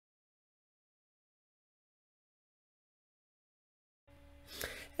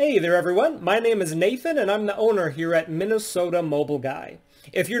Hey there everyone, my name is Nathan and I'm the owner here at Minnesota Mobile Guy.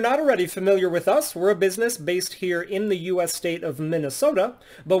 If you're not already familiar with us, we're a business based here in the US state of Minnesota,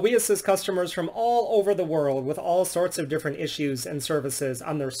 but we assist customers from all over the world with all sorts of different issues and services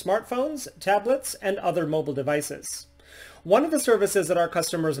on their smartphones, tablets, and other mobile devices. One of the services that our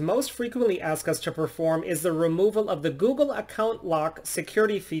customers most frequently ask us to perform is the removal of the Google Account Lock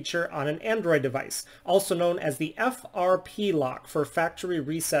security feature on an Android device, also known as the FRP lock for factory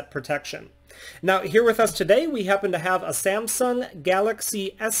reset protection. Now, here with us today, we happen to have a Samsung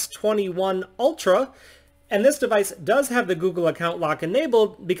Galaxy S21 Ultra, and this device does have the Google Account Lock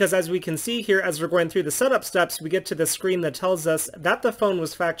enabled because, as we can see here as we're going through the setup steps, we get to the screen that tells us that the phone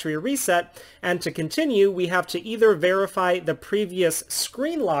was factory reset, and to continue we have to either verify the previous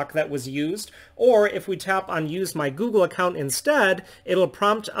screen lock that was used, or if we tap on Use My Google Account instead, it'll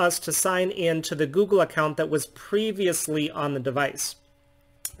prompt us to sign in to the Google account that was previously on the device.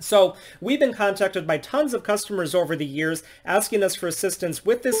 So we've been contacted by tons of customers over the years asking us for assistance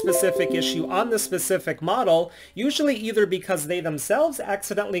with this specific issue on this specific model, usually either because they themselves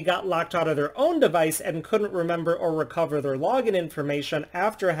accidentally got locked out of their own device and couldn't remember or recover their login information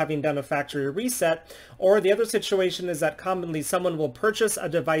after having done a factory reset, or the other situation is that commonly someone will purchase a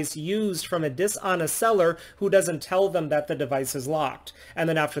device used from a dishonest seller who doesn't tell them that the device is locked. And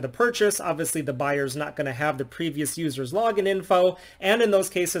then after the purchase, obviously the buyer's not going to have the previous user's login info, and in those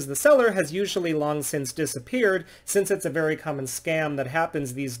cases the seller has usually long since disappeared, since it's a very common scam that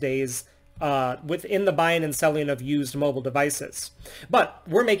happens these days within the buying and selling of used mobile devices. But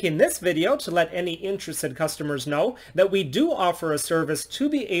we're making this video to let any interested customers know that we do offer a service to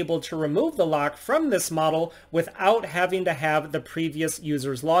be able to remove the lock from this model without having to have the previous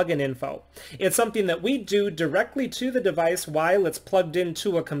user's login info. It's something that we do directly to the device while it's plugged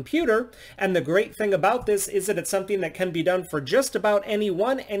into a computer, and the great thing about this is that it's something that can be done for just about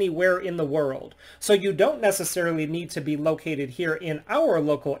anyone, anywhere in the world. So you don't necessarily need to be located here in our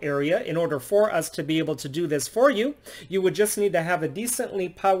local area in order for us to be able to do this for you. You would just need to have a decently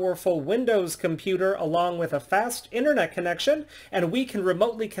powerful Windows computer along with a fast internet connection, and we can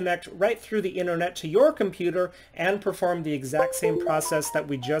remotely connect right through the internet to your computer and perform the exact same process that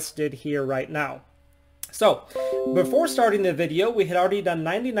we just did here right now. So, before starting the video, we had already done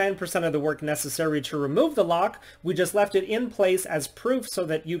 99% of the work necessary to remove the lock. We just left it in place as proof so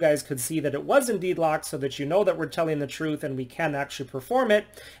that you guys could see that it was indeed locked, so that you know that we're telling the truth and we can actually perform it.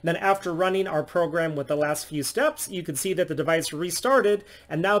 And then after running our program with the last few steps, you could see that the device restarted,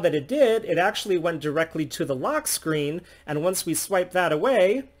 and now that it did, it actually went directly to the lock screen, and once we swipe that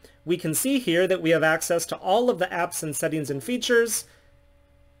away, we can see here that we have access to all of the apps and settings and features.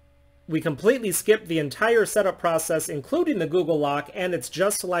 We completely skipped the entire setup process, including the Google lock, and it's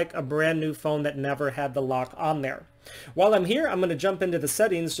just like a brand new phone that never had the lock on there. While I'm here, I'm going to jump into the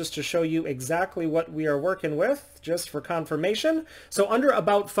settings just to show you exactly what we are working with, just for confirmation. So under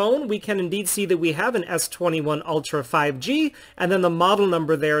About Phone, we can indeed see that we have an S21 Ultra 5G, and then the model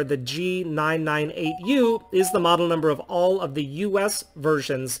number there, the G998U, is the model number of all of the US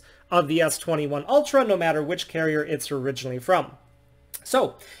versions of the S21 Ultra, no matter which carrier it's originally from.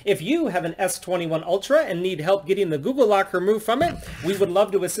 So, if you have an S21 Ultra and need help getting the Google lock removed from it, we would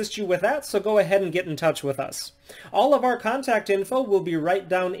love to assist you with that, so go ahead and get in touch with us. All of our contact info will be right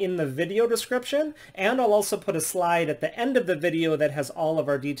down in the video description, and I'll also put a slide at the end of the video that has all of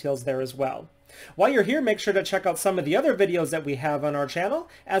our details there as well. While you're here, make sure to check out some of the other videos that we have on our channel,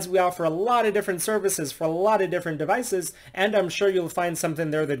 as we offer a lot of different services for a lot of different devices, and I'm sure you'll find something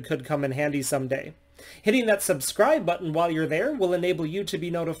there that could come in handy someday. Hitting that subscribe button while you're there will enable you to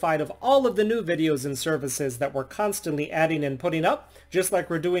be notified of all of the new videos and services that we're constantly adding and putting up, just like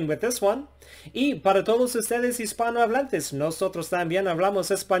we're doing with this one. Y para todos ustedes hispanohablantes, nosotros también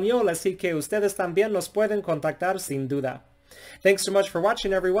hablamos español, así que ustedes también nos pueden contactar sin duda. Thanks so much for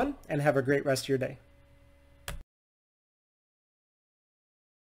watching, everyone, and have a great rest of your day.